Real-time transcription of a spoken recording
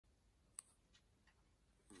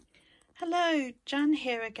Hello, Jan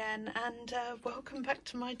here again, and welcome back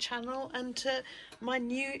to my channel and to my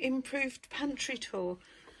new improved pantry tour.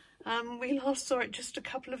 We last saw it just a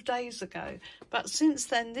couple of days ago, but since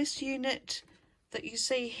then this unit that you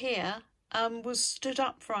see here was stood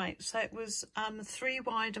upright, so it was 3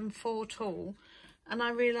 wide and 4 tall, and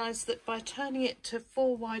I realised that by turning it to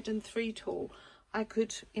 4 wide and 3 tall I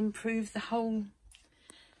could improve the whole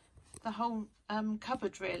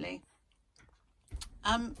cupboard really.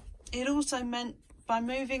 It also meant by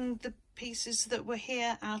moving the pieces that were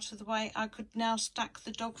here out of the way, I could now stack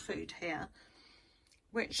the dog food here,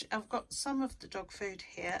 which I've got some of the dog food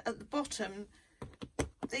here. At the bottom,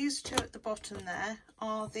 these two at the bottom there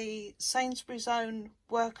are the Sainsbury's own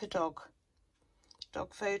worker dog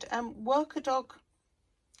food. Worker dog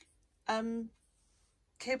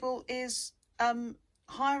kibble is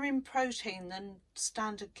higher in protein than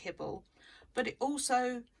standard kibble, but it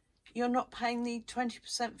also, you're not paying the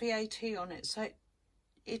 20% VAT on it, so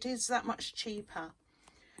it is that much cheaper.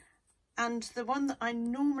 And the one that I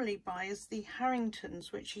normally buy is the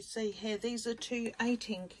Harringtons, which you see here. These are 2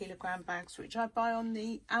 18-kilogram bags, which I buy on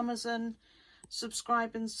the Amazon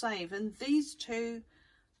Subscribe and Save. And these two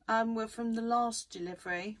were from the last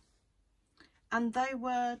delivery, and they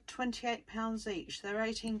were £28 each. They're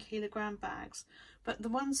 18-kilogram bags. But the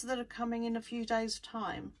ones that are coming in a few days'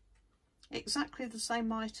 time, exactly the same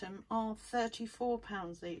item, are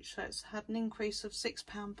 £34 each, so it's had an increase of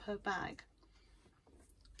 £6 per bag.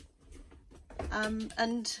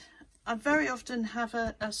 And I very often have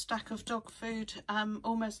a stack of dog food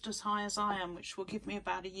almost as high as I am, which will give me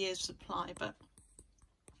about a year's supply, but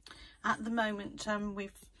at the moment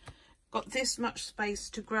we've got this much space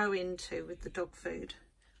to grow into with the dog food.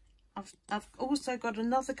 I've also got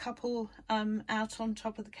another couple out on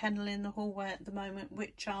top of the kennel in the hallway at the moment,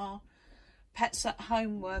 which are Pets at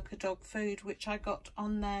Home worker dog food, which I got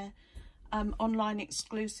on their online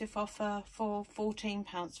exclusive offer for £14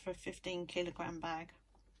 for a 15-kilogram bag.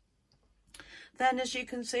 Then, as you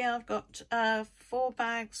can see, I've got 4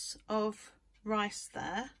 bags of rice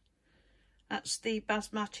there. That's the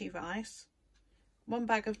basmati rice. 1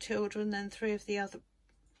 bag of Tilda, and then 3 of the other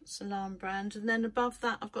Salam brand. And then above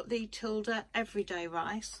that I've got the Tilda everyday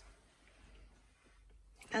rice.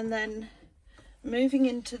 And then moving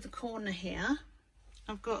into the corner here,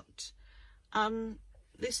 I've got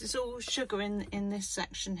this is all sugar in this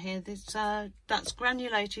section here. This that's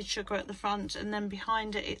granulated sugar at the front, and then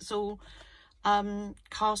behind it it's all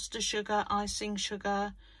caster sugar, icing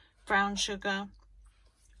sugar, brown sugar,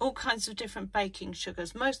 all kinds of different baking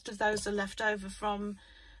sugars. Most of those are left over from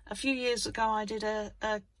a few years ago. I did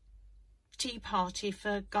a tea party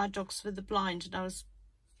for Guide Dogs for the Blind, and I was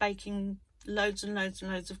baking loads and loads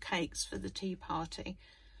and loads of cakes for the tea party,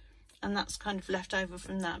 and that's kind of left over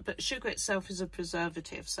from that. But sugar itself is a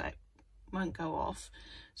preservative, so it won't go off.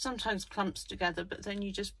 Sometimes clumps together, but then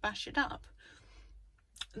you just bash it up.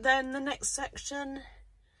 Then the next section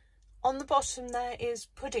on the bottom there is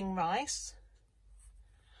pudding rice.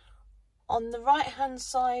 On the right hand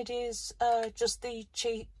side is just the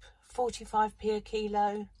cheap 45p a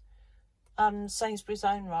kilo Sainsbury's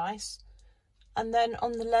own rice, and then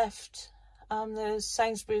on the left there's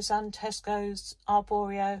Sainsbury's and Tesco's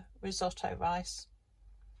Arborio risotto rice.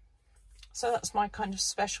 So that's my kind of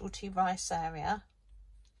specialty rice area.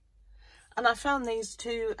 And I found these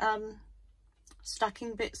 2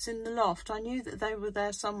 stacking bits in the loft. I knew that they were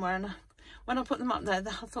there somewhere, and when I put them up there,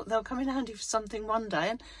 I thought they'll come in handy for something one day,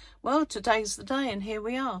 and well, today's the day, and here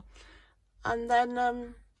we are. And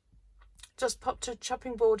then just popped a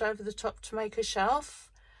chopping board over the top to make a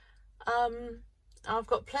shelf. I've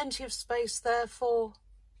got plenty of space there for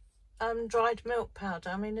dried milk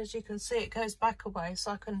powder. I mean, as you can see, it goes back a way,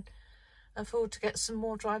 so I can afford to get some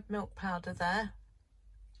more dried milk powder there.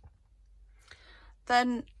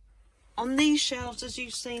 Then on these shelves, as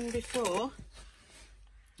you've seen before,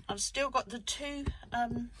 I've still got the 2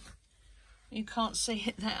 you can't see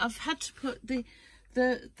it there. I've had to put the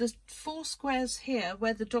 4 squares here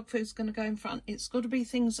where the dog food's going to go in front. It's got to be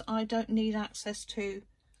things I don't need access to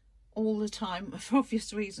all the time for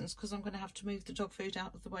obvious reasons, because I'm going to have to move the dog food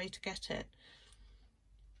out of the way to get it.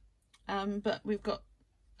 But we've got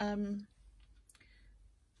in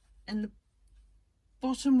the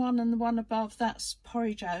bottom one and the one above, that's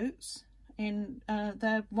porridge oats in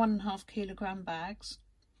they're 1.5 kilogram bags.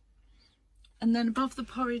 And then above the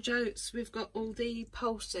porridge oats we've got all the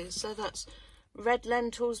pulses, so that's red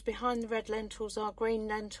lentils. Behind the red lentils are green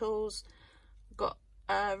lentils. We've got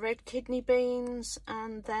red kidney beans,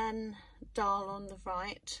 and then dal on the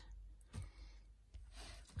right.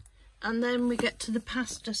 And then we get to the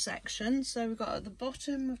pasta section. So we've got at the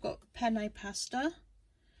bottom, we've got penne pasta,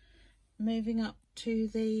 moving up to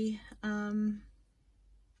the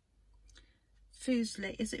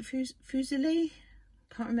fusilli. Is it fusilli?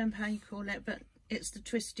 Can't remember how you call it, but it's the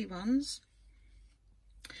twisty ones.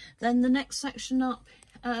 Then the next section up,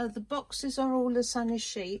 the boxes are all lasagna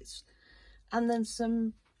sheets, and then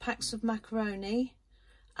some packs of macaroni,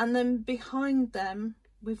 and then behind them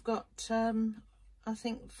we've got I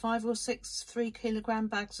think 5 or 6 3-kilogram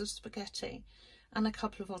bags of spaghetti and a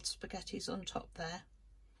couple of odd spaghettis on top there.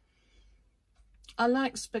 I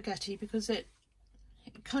like spaghetti because it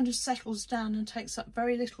kind of settles down and takes up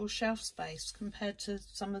very little shelf space compared to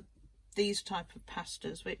some of these type of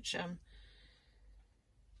pastas, which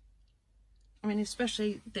I mean,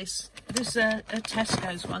 especially this is a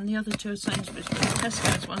Tesco's one. The other two are Sainsbury's, but the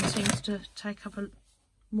Tesco's one seems to take up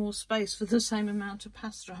more space for the same amount of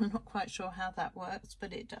pasta. I'm not quite sure how that works,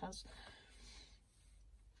 but it does.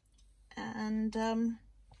 And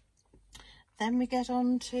then we get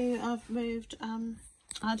on to, I've moved, I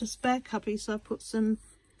had a spare cubby, so I put some,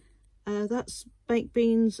 that's baked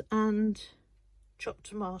beans and chopped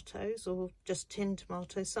tomatoes, or just tinned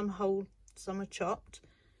tomatoes, some whole, some are chopped.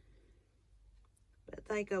 But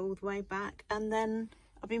they go all the way back. And then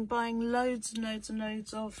I've been buying loads and loads and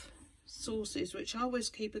loads of sauces, which I always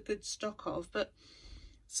keep a good stock of, but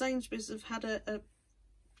Sainsbury's have had a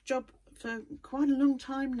job for quite a long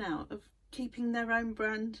time now of keeping their own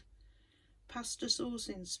brand pasta sauce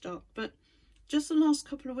in stock. But just the last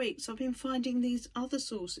couple of weeks I've been finding these other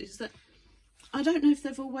sauces that I don't know if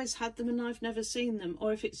they've always had them and I've never seen them,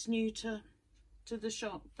 or if it's new to the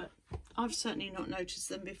shop, but I've certainly not noticed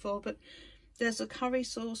them before. But there's a curry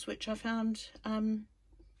sauce which I found,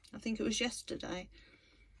 I think it was yesterday,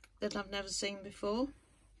 that I've never seen before.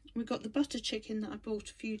 We've got the butter chicken that I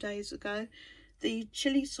bought a few days ago. The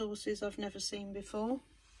chilli sauces I've never seen before.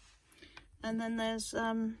 And then there's,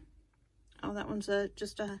 oh, that one's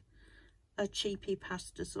just a cheapy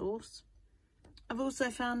pasta sauce. I've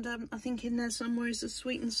also found, I think in there somewhere is a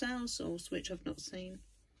sweet and sour sauce, which I've not seen.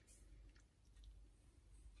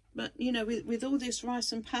 But, you know, with all this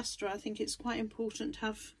rice and pasta, I think it's quite important to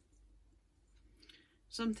have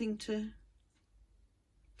something to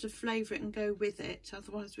flavour it and go with it.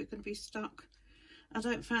 Otherwise we're going to be stuck. I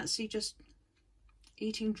don't fancy just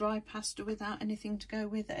eating dry pasta without anything to go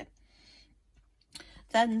with it.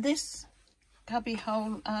 Then this cubby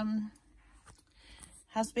hole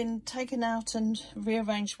has been taken out and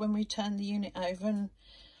rearranged when we turn the unit over, and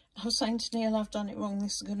I was saying to Neil, I've done it wrong,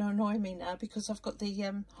 this is going to annoy me now, because I've got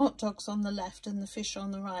the hot dogs on the left and the fish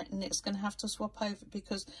on the right, and it's going to have to swap over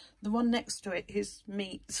because the one next to it is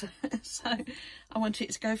meat. So I want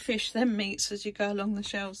it to go fish, then meats as you go along the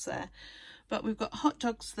shelves there. But we've got hot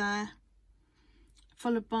dogs there,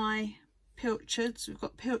 followed by pilchards. We've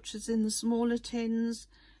got pilchards in the smaller tins,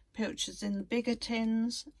 pilchards in the bigger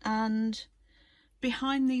tins, and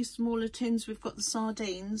behind these smaller tins we've got the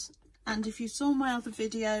sardines. And if you saw my other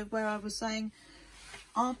video where I was saying,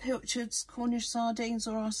 are pilchards Cornish sardines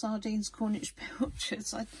or are sardines Cornish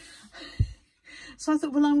pilchards? So I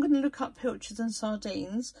thought, well, I'm going to look up pilchards and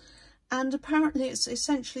sardines. And apparently it's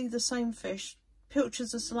essentially the same fish.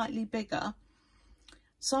 Pilchards are slightly bigger.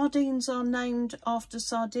 Sardines are named after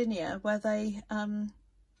Sardinia, where they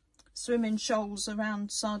swim in shoals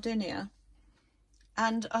around Sardinia.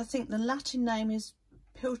 And I think the Latin name is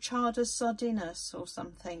Pilchardus sardinus or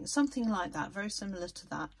something like that, very similar to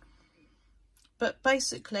that. But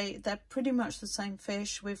basically they're pretty much the same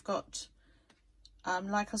fish. We've got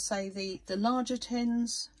like I say, the larger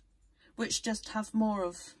tins, which just have more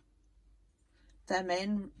of them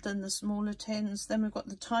in than the smaller tins. Then we've got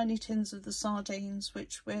the tiny tins of the sardines,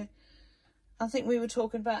 which I think we were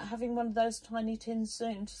talking about having one of those tiny tins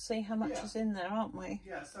soon to see how much is in there, aren't we?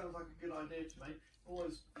 Yeah, sounds like a good idea to me.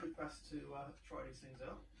 Always good best to try these things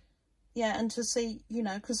out. Yeah, and to see, you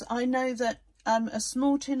know, because I know that a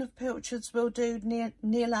small tin of pilchards will do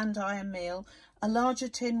Neil and I a meal. A larger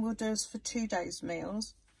tin will do us for 2 days'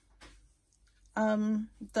 meals.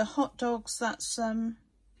 The hot dogs, that's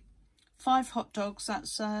 5 hot dogs,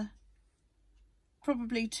 that's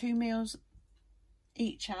probably 2 meals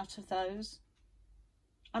each out of those.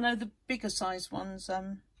 I know the bigger size ones,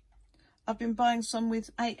 I've been buying some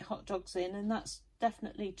with 8 hot dogs in, and that's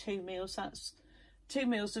definitely 2 meals. That's 2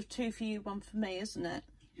 meals of 2 for you, 1 for me, isn't it?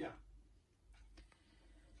 Yeah.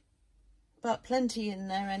 But plenty in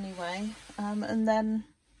there anyway. And then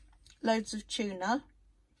loads of tuna.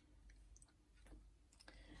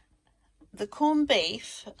 The corned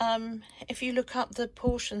beef, if you look up the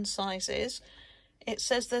portion sizes, it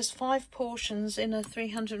says there's 5 portions in a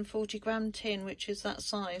 340 gram tin, which is that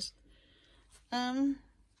size.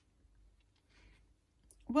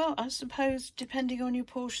 Well, I suppose depending on your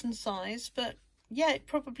portion size, but yeah, it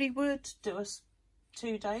probably would do us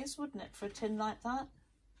 2 days, wouldn't it, for a tin like that?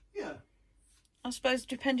 Yeah. I suppose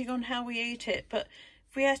depending on how we eat it, but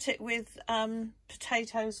if we ate it with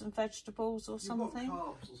potatoes and vegetables or something. You've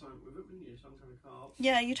got carbs or something with it, wouldn't you? Some kind of carbs.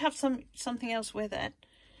 Yeah, you'd have something else with it.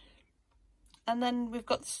 And then we've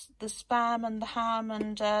got the spam and the ham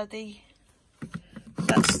and that's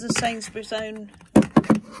the Sainsbury's own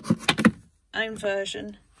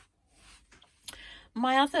version.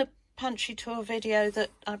 My other pantry tour video that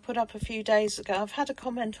I put up a few days ago, I've had a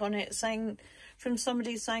comment on it from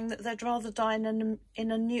somebody saying that they'd rather die in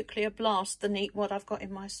a nuclear blast than eat what I've got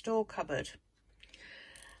in my store cupboard.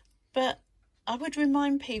 But I would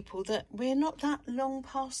remind people that we're not that long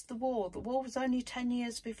past the war. The war was only 10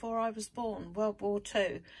 years before I was born, World War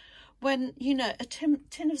II, when, you know, a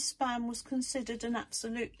tin of Spam was considered an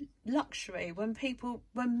absolute luxury, when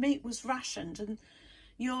meat was rationed, and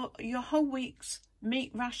your whole week's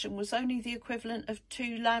meat ration was only the equivalent of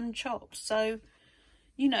 2 lamb chops. So,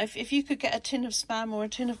 you know, if you could get a tin of Spam or a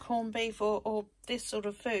tin of corned beef or this sort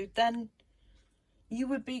of food, then you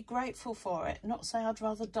would be grateful for it, not say I'd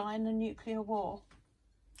rather die in a nuclear war.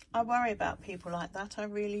 I worry about people like that, I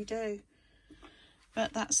really do.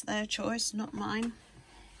 But that's their choice, not mine.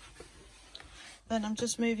 Then I'm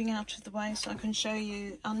just moving out of the way so I can show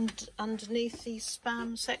you underneath the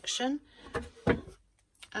Spam section.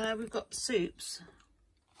 We've got soups.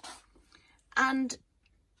 And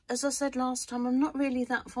as I said last time, I'm not really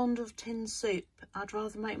that fond of tin soup. I'd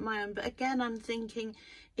rather make my own. But again, I'm thinking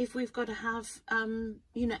if we've got to have,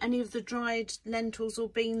 you know, any of the dried lentils or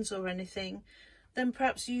beans or anything, then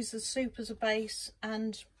perhaps use the soup as a base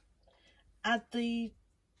and add the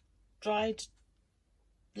dried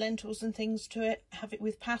lentils and things to it. Have it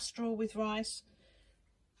with pasta or with rice.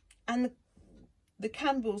 And the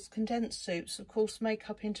Campbell's condensed soups, of course, make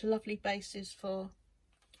up into lovely bases for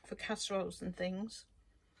casseroles and things.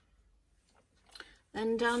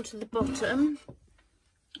 Then down to the bottom,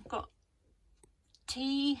 I've got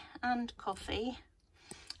tea and coffee.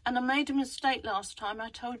 And I made a mistake last time. I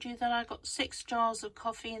told you that I got 6 jars of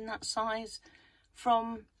coffee in that size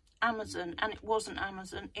from Amazon, and it wasn't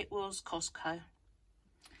Amazon, it was Costco.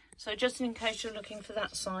 So just in case you're looking for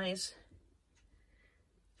that size,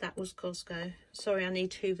 that was Costco. Sorry, I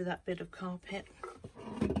need to hoover that bit of carpet.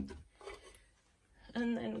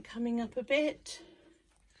 And then coming up a bit,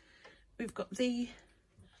 we've got the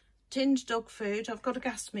tinned dog food. I've got a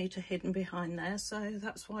gas meter hidden behind there, so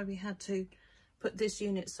that's why we had to put this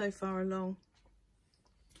unit so far along.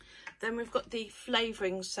 Then we've got the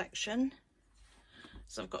flavouring section.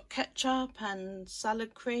 So I've got ketchup and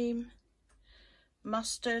salad cream,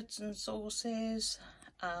 mustards and sauces.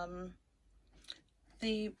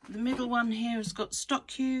 The middle one here has got stock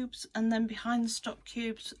cubes, and then behind the stock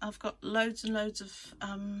cubes I've got loads and loads of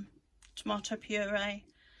tomato puree,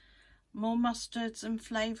 more mustards and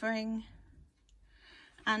flavouring.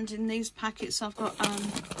 And in these packets I've got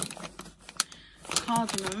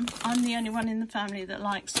cardamom. I'm the only one in the family that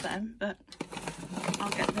likes them, but I'll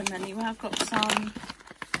get them anyway. I've got some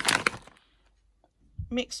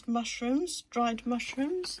mixed mushrooms, dried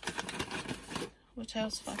mushrooms. What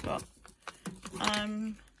else have I got?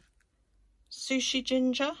 Sushi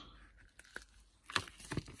ginger.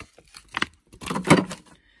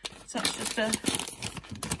 So that's just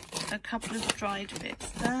a couple of dried bits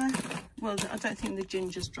there. Well, I don't think the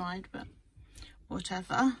ginger's dried, but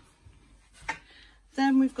whatever.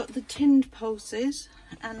 Then we've got the tinned pulses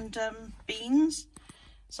and beans.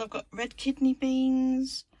 So I've got red kidney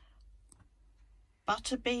beans,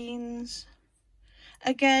 butter beans.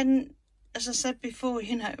 Again, as I said before,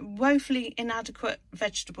 you know, woefully inadequate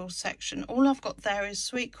vegetable section. All I've got there is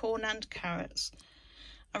sweet corn and carrots.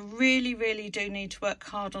 I really, really do need to work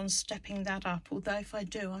hard on stepping that up. Although if I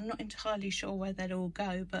do, I'm not entirely sure where they'll all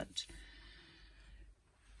go. But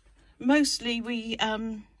mostly we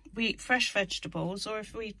eat fresh vegetables, or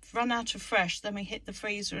if we run out of fresh, then we hit the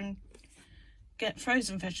freezer and get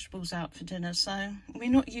frozen vegetables out for dinner. So we're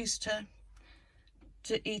not used to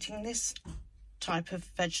eating this type of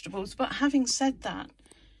vegetables. But having said that,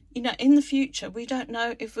 you know, in the future we don't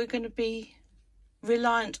know if we're going to be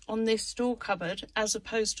reliant on this store cupboard as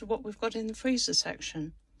opposed to what we've got in the freezer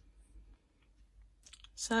section.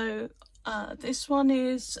 So this one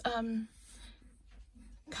is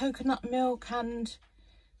coconut milk and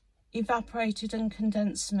evaporated and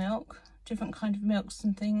condensed milk, different kind of milks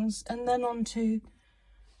and things. And then on to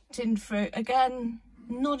tinned fruit. Again,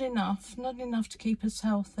 not enough to keep us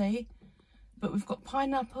healthy. But we've got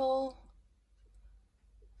pineapple,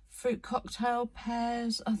 fruit cocktail,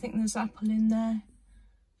 pears, I think there's apple in there,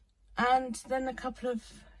 And then a couple of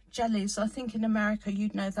jellies. I think in America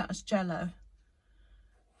you'd know that as Jello.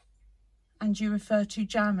 And you refer to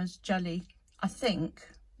jam as jelly, I think.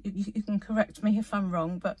 You can correct me if I'm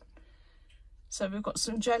wrong, but... So we've got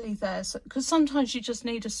some jelly there. Because sometimes you just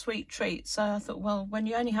need a sweet treat. So I thought, well, when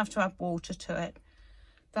you only have to add water to it,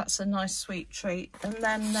 that's a nice sweet treat. And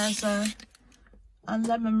then there's a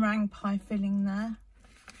lemon meringue pie filling there.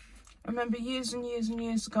 I remember years and years and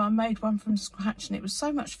years ago, I made one from scratch and it was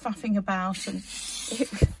so much faffing about and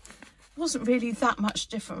it wasn't really that much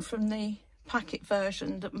different from the packet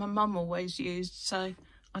version that my mum always used. So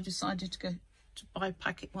I decided to go to buy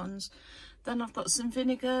packet ones. Then I've got some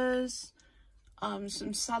vinegars,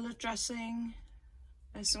 some salad dressing,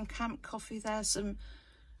 there's some camp coffee there, some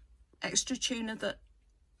extra tuna that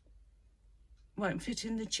won't fit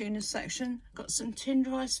in the tuna section. Got some tinned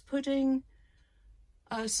rice pudding.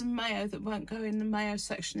 Some mayo that won't go in the mayo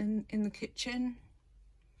section in the kitchen.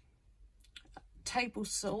 Table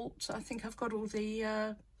salt. I think I've got all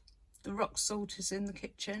the rock salt is in the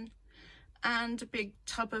kitchen. And a big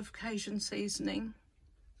tub of Cajun seasoning.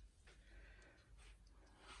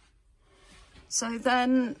 So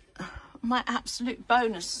then my absolute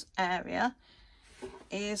bonus area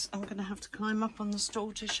is, I'm going to have to climb up on the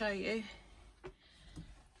stool to show you.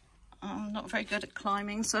 I'm not very good at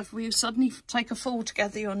climbing, so if we suddenly take a fall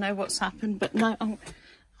together, you'll know what's happened. But no,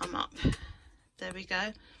 I'm up. There we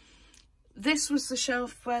go. This was the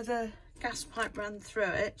shelf where the gas pipe ran through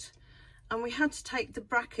it, and we had to take the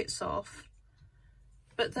brackets off,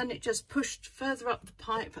 but then it just pushed further up the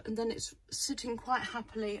pipe, and then it's sitting quite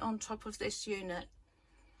happily on top of this unit.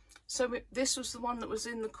 So this was the one that was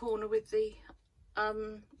in the corner with the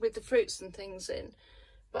fruits and things in.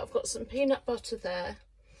 But I've got some peanut butter there.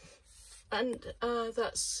 And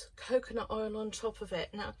that's coconut oil on top of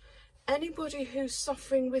it. Now, anybody who's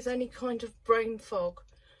suffering with any kind of brain fog,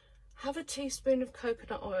 have a teaspoon of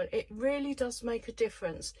coconut oil. It really does make a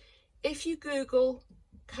difference. If you Google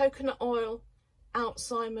coconut oil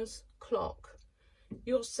Alzheimer's clock,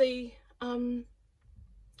 you'll see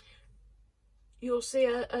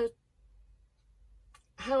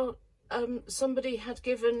how somebody had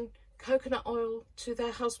given coconut oil to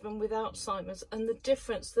their husband with Alzheimer's, and the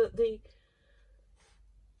difference that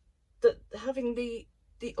having the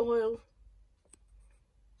oil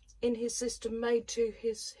in his system made to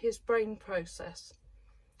his brain process.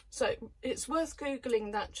 So it's worth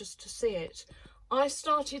Googling that just to see it. I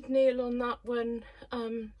started Neil on that when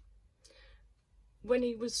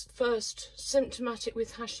he was first symptomatic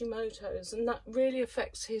with Hashimoto's, and that really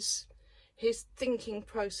affects his thinking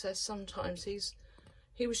process sometimes.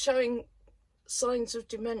 He was showing signs of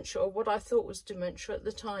dementia, or what I thought was dementia at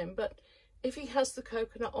the time, but if he has the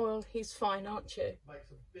coconut oil, he's fine, aren't you? Makes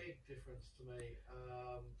a big difference to me.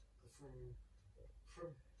 From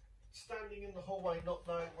standing in the hallway not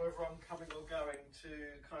knowing whether I'm coming or going to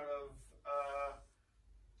kind of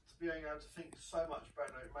to being able to think so much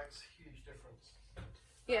better, it makes a huge difference.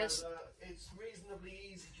 Yes. And, it's reasonably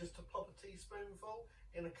easy just to pop a teaspoonful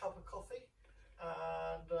in a cup of coffee.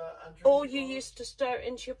 And or you used to stir it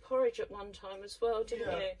into your porridge at one time as well,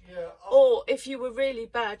 didn't you? Yeah. Or if you were really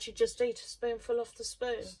bad, you just eat a spoonful off the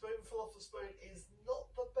spoon. A spoonful off the spoon is not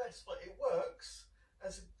the best, but it works.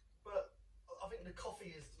 But I think the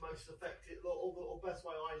coffee is the most effective, or best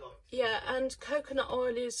way I like to. Yeah, and coconut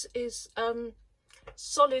oil is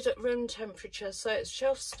solid at room temperature, so it's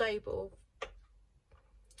shelf stable.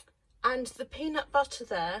 And the peanut butter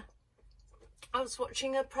there, I was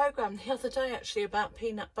watching a programme the other day actually about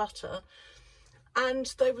peanut butter,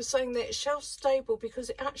 and they were saying that it's shelf stable because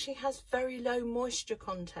it actually has very low moisture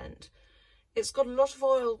content. It's got a lot of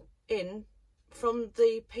oil in from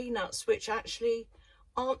the peanuts, which actually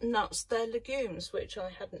aren't nuts, they're legumes, which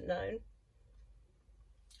I hadn't known.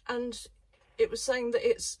 And it was saying that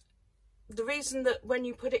it's the reason that when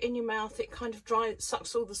you put it in your mouth it kind of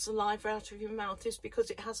sucks all the saliva out of your mouth is because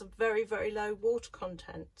it has a very, very low water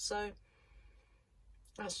content. So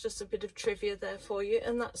that's just a bit of trivia there for you.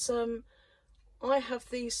 And that's I have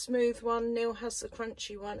the smooth one, Neil has the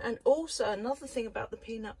crunchy one. And also another thing about the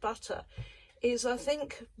peanut butter is, I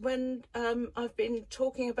think when I've been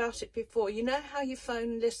talking about it before, you know how your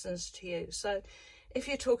phone listens to you. So if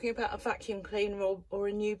you're talking about a vacuum cleaner or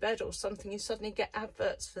a new bed or something, you suddenly get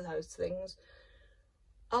adverts for those things.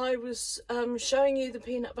 I was showing you the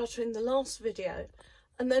peanut butter in the last video,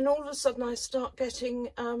 and then all of a sudden I start getting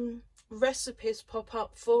recipes pop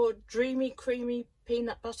up for dreamy creamy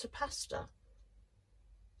peanut butter pasta,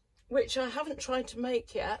 which I haven't tried to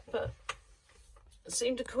make yet, but it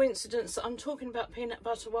seemed a coincidence that I'm talking about peanut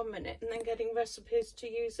butter one minute and then getting recipes to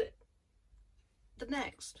use it the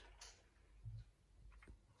next.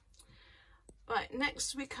 Right,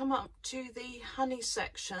 next we come up to the honey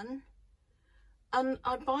section, and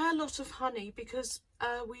I buy a lot of honey because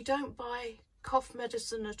we don't buy cough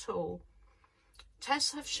medicine at all.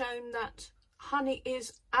 Tests have shown that honey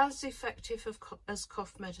is as effective as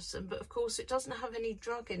cough medicine, but of course it doesn't have any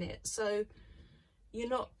drug in it, so you're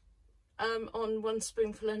not on 1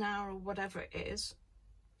 spoonful an hour or whatever it is.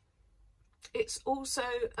 It's also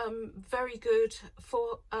very good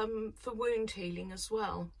for wound healing as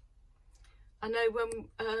well. I know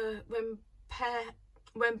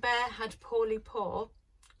when Bear had poorly paw,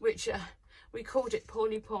 which we called it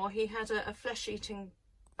poorly paw, he had a flesh-eating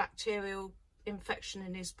bacterial infection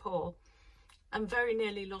in his paw and very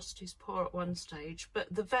nearly lost his paw at one stage, but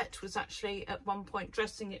the vet was actually at one point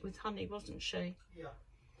dressing it with honey, wasn't she? Yeah.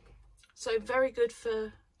 So very good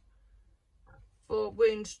for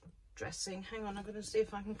wound dressing. Hang on, I'm going to see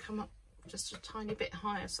if I can come up just a tiny bit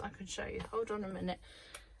higher so I can show you. Hold on a minute.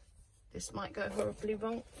 This might go horribly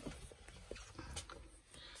wrong.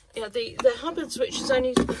 Yeah, the Hubbard's, which is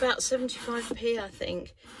only about 75p, I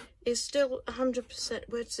think, is still 100%.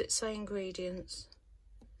 Where does it say ingredients?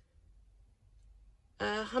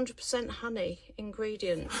 100% honey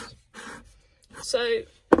ingredients. So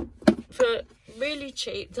for really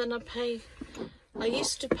cheap, then I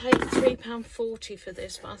used to pay £3.40 for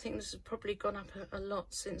this, but I think this has probably gone up a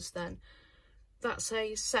lot since then. That's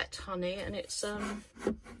a set honey, and it's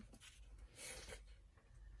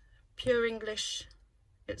pure English.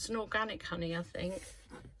 It's an organic honey, I think.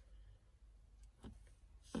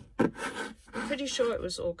 I'm pretty sure it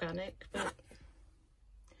was organic, but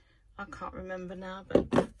I can't remember now.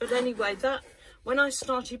 But anyway, that when I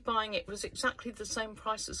started buying it was exactly the same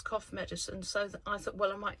price as cough medicine, so that I thought,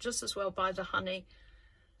 well, I might just as well buy the honey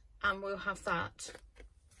and we'll have that.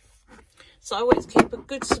 So I always keep a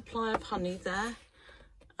good supply of honey there.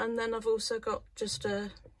 And then I've also got just a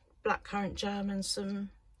blackcurrant jam and some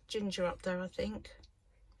ginger up there, I think.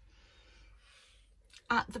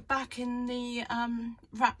 At the back in the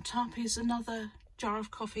wrapped up is another jar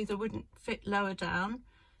of coffee that wouldn't fit lower down,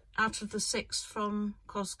 out of the 6 from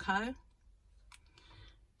Costco.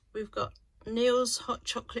 We've got Neil's hot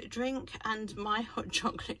chocolate drink and my hot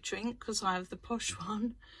chocolate drink, because I have the posh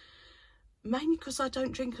one. Mainly because I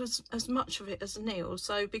don't drink as much of it as Neil,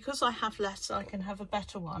 so because I have less, I can have a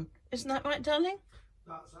better one. Isn't that right, darling?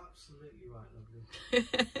 That's absolutely right, lovely.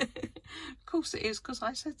 Of course it is, because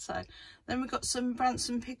I said so. Then we've got some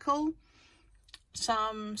Branson pickle,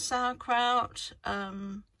 some sauerkraut,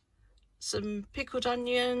 some pickled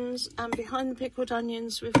onions, and behind the pickled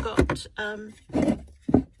onions we've got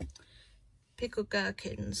pickled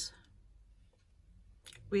gherkins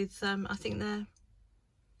with I think they're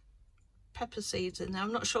pepper seeds in there.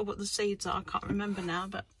 I'm not sure what the seeds are, I can't remember now,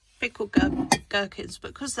 but pickled gherkins,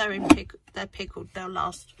 but because they're pickled, they'll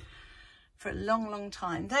last for a long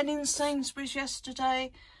time. Then in Sainsbury's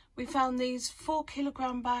yesterday we found these 4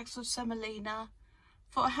 kilogram bags of semolina.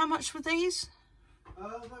 For how much were these? They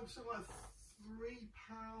were something like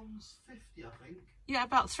 £3.50, I think. Yeah,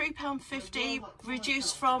 about £3.50,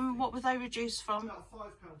 reduced from, what were they reduced from? About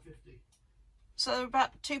 £5.50. So they're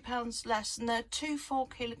about £2 less, and there are 2 4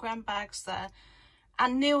 kilogram bags there.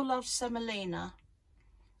 And Neil loves semolina,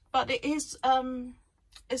 but it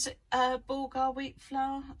is it Bulgar wheat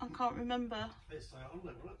flour? I can't remember.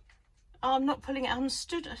 Oh, I'm not pulling it. I'm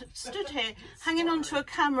stood here, hanging onto a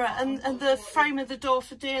camera and the frame of the door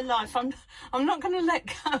for dear life. I'm not going to let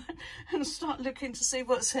go and start looking to see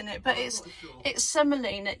what's in it. But it's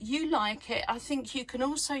semolina. You like it. I think you can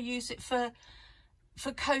also use it for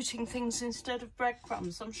coating things instead of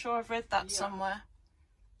breadcrumbs. I'm sure I've read that somewhere.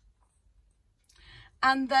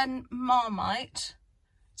 And then Marmite.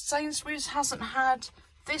 Sainsbury's hasn't had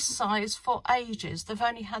this size for ages. They've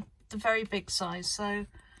only had the very big size. So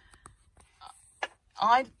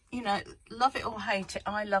I, love it or hate it,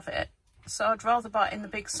 I love it. So I'd rather buy it in the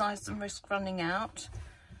big size than risk running out.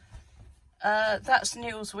 That's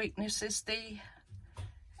Neil's weakness, is the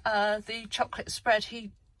chocolate spread.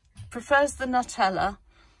 He prefers the Nutella,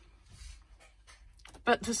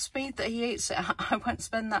 but the speed that he eats it, I won't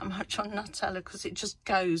spend that much on Nutella because it just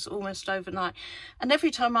goes almost overnight. And every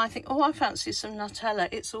time I think, oh, I fancy some Nutella,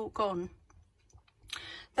 it's all gone.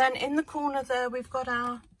 Then in the corner there, we've got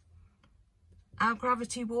our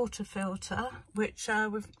gravity water filter, which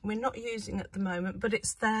we're not using at the moment, but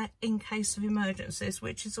it's there in case of emergencies,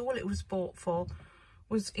 which is all it was bought for,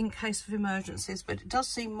 was in case of emergencies. But it does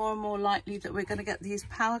seem more and more likely that we're going to get these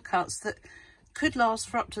power cuts that could last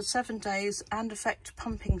for up to 7 days and affect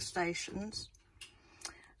pumping stations.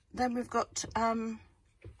 Then we've got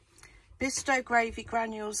Bisto gravy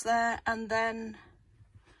granules there, and then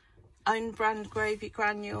own brand gravy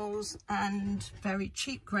granules and very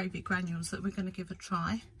cheap gravy granules that we're going to give a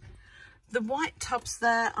try. The white tubs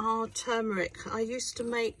there are turmeric. I used to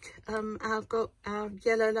make our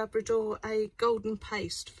yellow Labrador a golden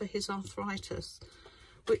paste for his arthritis,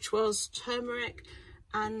 which was turmeric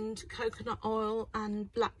and coconut oil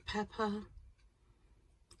and black pepper.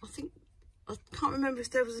 I can't remember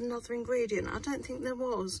if there was another ingredient. I don't think there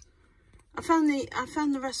was. I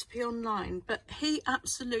found the recipe online, but he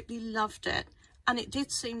absolutely loved it, and it did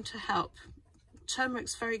seem to help.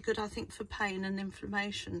 Turmeric's very good, I think, for pain and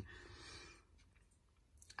inflammation.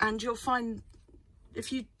 And you'll find,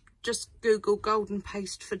 if you just Google golden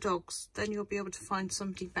paste for dogs, then you'll be able to find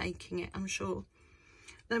somebody making it, I'm sure.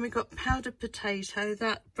 Then we've got powdered potato.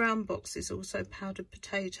 That brown box is also powdered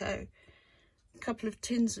potato. A couple of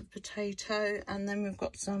tins of potato, and then we've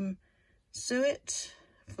got some suet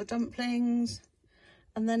for dumplings,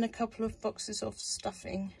 and then a couple of boxes of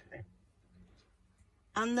stuffing.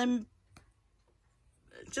 And then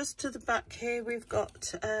just to the back here we've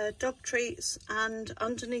got dog treats, and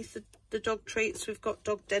underneath the dog treats we've got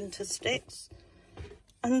dog denta sticks.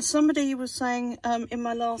 And somebody was saying in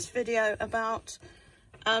my last video about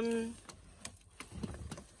the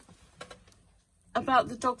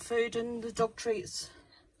dog food and the dog treats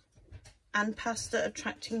and pasta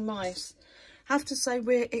attracting mice. I have to say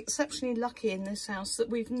we're exceptionally lucky in this house that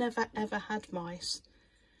we've never ever had mice,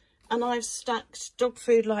 and I've stacked dog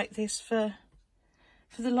food like this for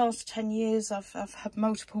the last 10 years. I've had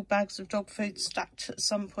multiple bags of dog food stacked at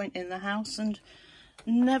some point in the house and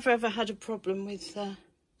never ever had a problem with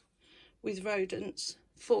rodents,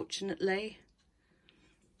 fortunately.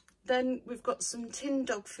 Then we've got some tin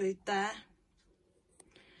dog food there,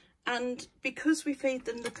 and because we feed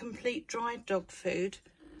them the complete dried dog food,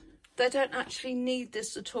 they don't actually need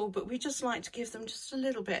this at all, but we just like to give them just a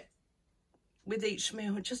little bit with each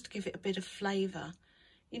meal, just to give it a bit of flavour.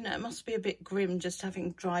 You know, it must be a bit grim just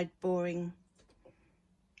having dried, boring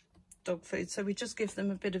dog food, so we just give them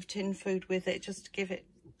a bit of tin food with it, just to give it.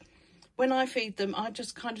 When I feed them, I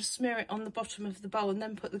just kind of smear it on the bottom of the bowl and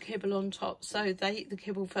then put the kibble on top, so they eat the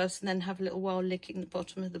kibble first and then have a little while licking the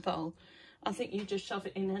bottom of the bowl. I think you just shove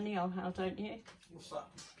it in anyhow, don't you? What's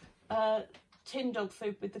that? Tin dog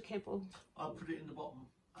food with the kibble. I'll put it in the bottom.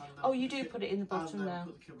 Oh, you do put it in the bottom now.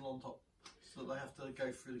 Put the kibble on top, so they have to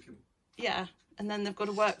go through the kibble. Yeah, and then they've got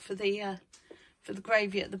to work for the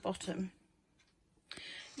gravy at the bottom.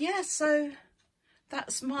 Yeah, so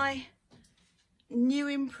that's my new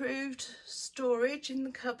improved storage in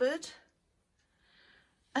the cupboard,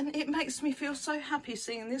 and it makes me feel so happy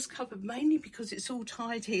seeing this cupboard, mainly because it's all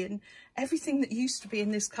tidy and everything that used to be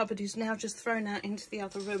in this cupboard is now just thrown out into the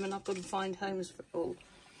other room, and I've got to find homes for it all.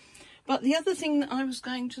 But the other thing that I was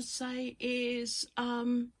going to say is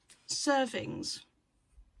servings.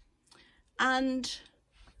 And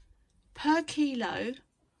per kilo,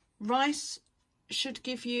 rice should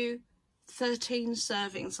give you 13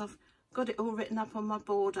 servings. I've got it all written up on my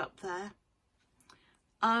board up there.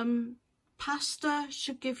 Pasta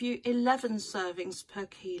should give you 11 servings per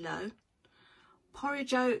kilo.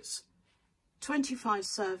 Porridge oats, 25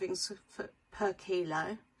 servings per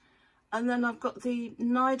kilo. And then I've got the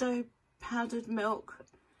Nido powdered milk.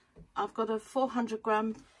 I've got a 400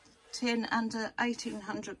 gram tin and a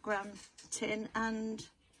 1800 gram tin, and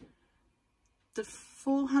the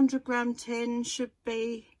 400 gram tin should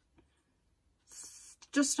be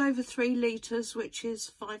just over 3 litres, which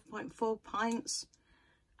is 5.4 pints,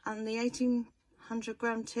 and the 1800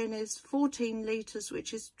 gram tin is 14 litres,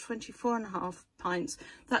 which is 24.5 pints.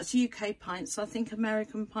 That's UK pints. I think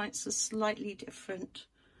American pints are slightly different.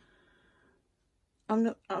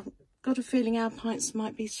 I've got a feeling our pints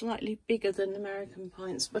might be slightly bigger than American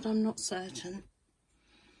pints, but I'm not certain.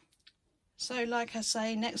 So like I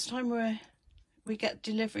say, next time we get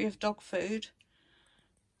delivery of dog food,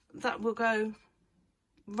 that will go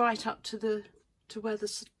right up to where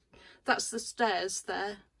that's the stairs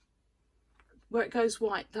there, where it goes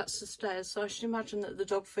white. That's the stairs, so I should imagine that the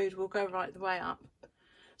dog food will go right the way up.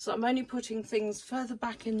 So I'm only putting things further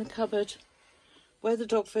back in the cupboard where the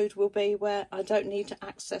dog food will be, where I don't need to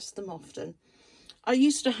access them often. I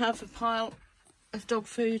used to have a pile of dog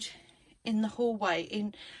food in the hallway.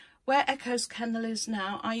 In where Echo's kennel is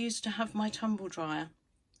now, I used to have my tumble dryer.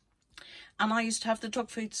 And I used to have the dog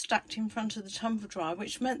food stacked in front of the tumble dryer,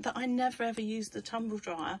 which meant that I never ever used the tumble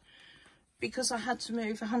dryer because I had to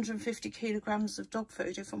move 150 kilograms of dog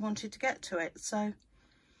food if I wanted to get to it. So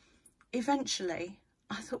eventually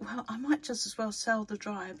I thought, well, I might just as well sell the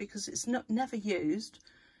dryer because it's never used.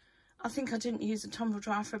 I think I didn't use a tumble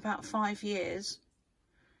dryer for about 5 years,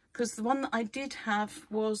 because the one that I did have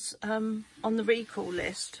was on the recall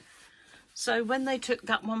list, So when they took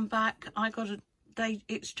that one back, they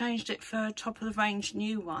exchanged it for a top of the range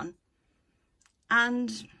new one,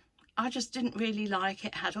 and I just didn't really like it.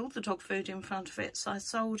 It had all the dog food in front of it, so I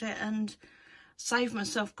sold it and saved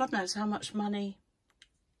myself God knows how much money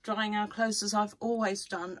drying our clothes, as I've always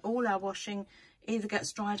done. All our washing either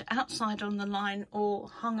gets dried outside on the line or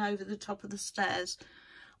hung over the top of the stairs.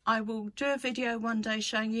 I will do a video one day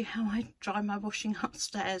showing you how I dry my washing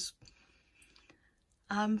upstairs.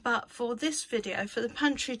 But for this video, for the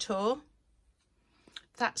pantry tour,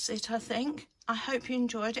 that's it, I think. I hope you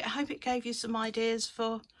enjoyed it. I hope it gave you some ideas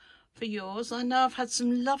for yours. I know I've had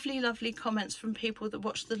some lovely comments from people that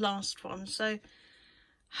watched the last one, so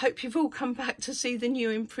hope you've all come back to see the new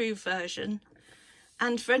improved version.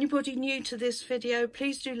 And for anybody new to this video,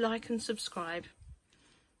 please do like and subscribe.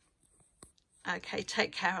 Okay,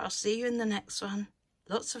 take care. I'll see you in the next one.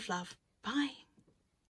 Lots of love. Bye.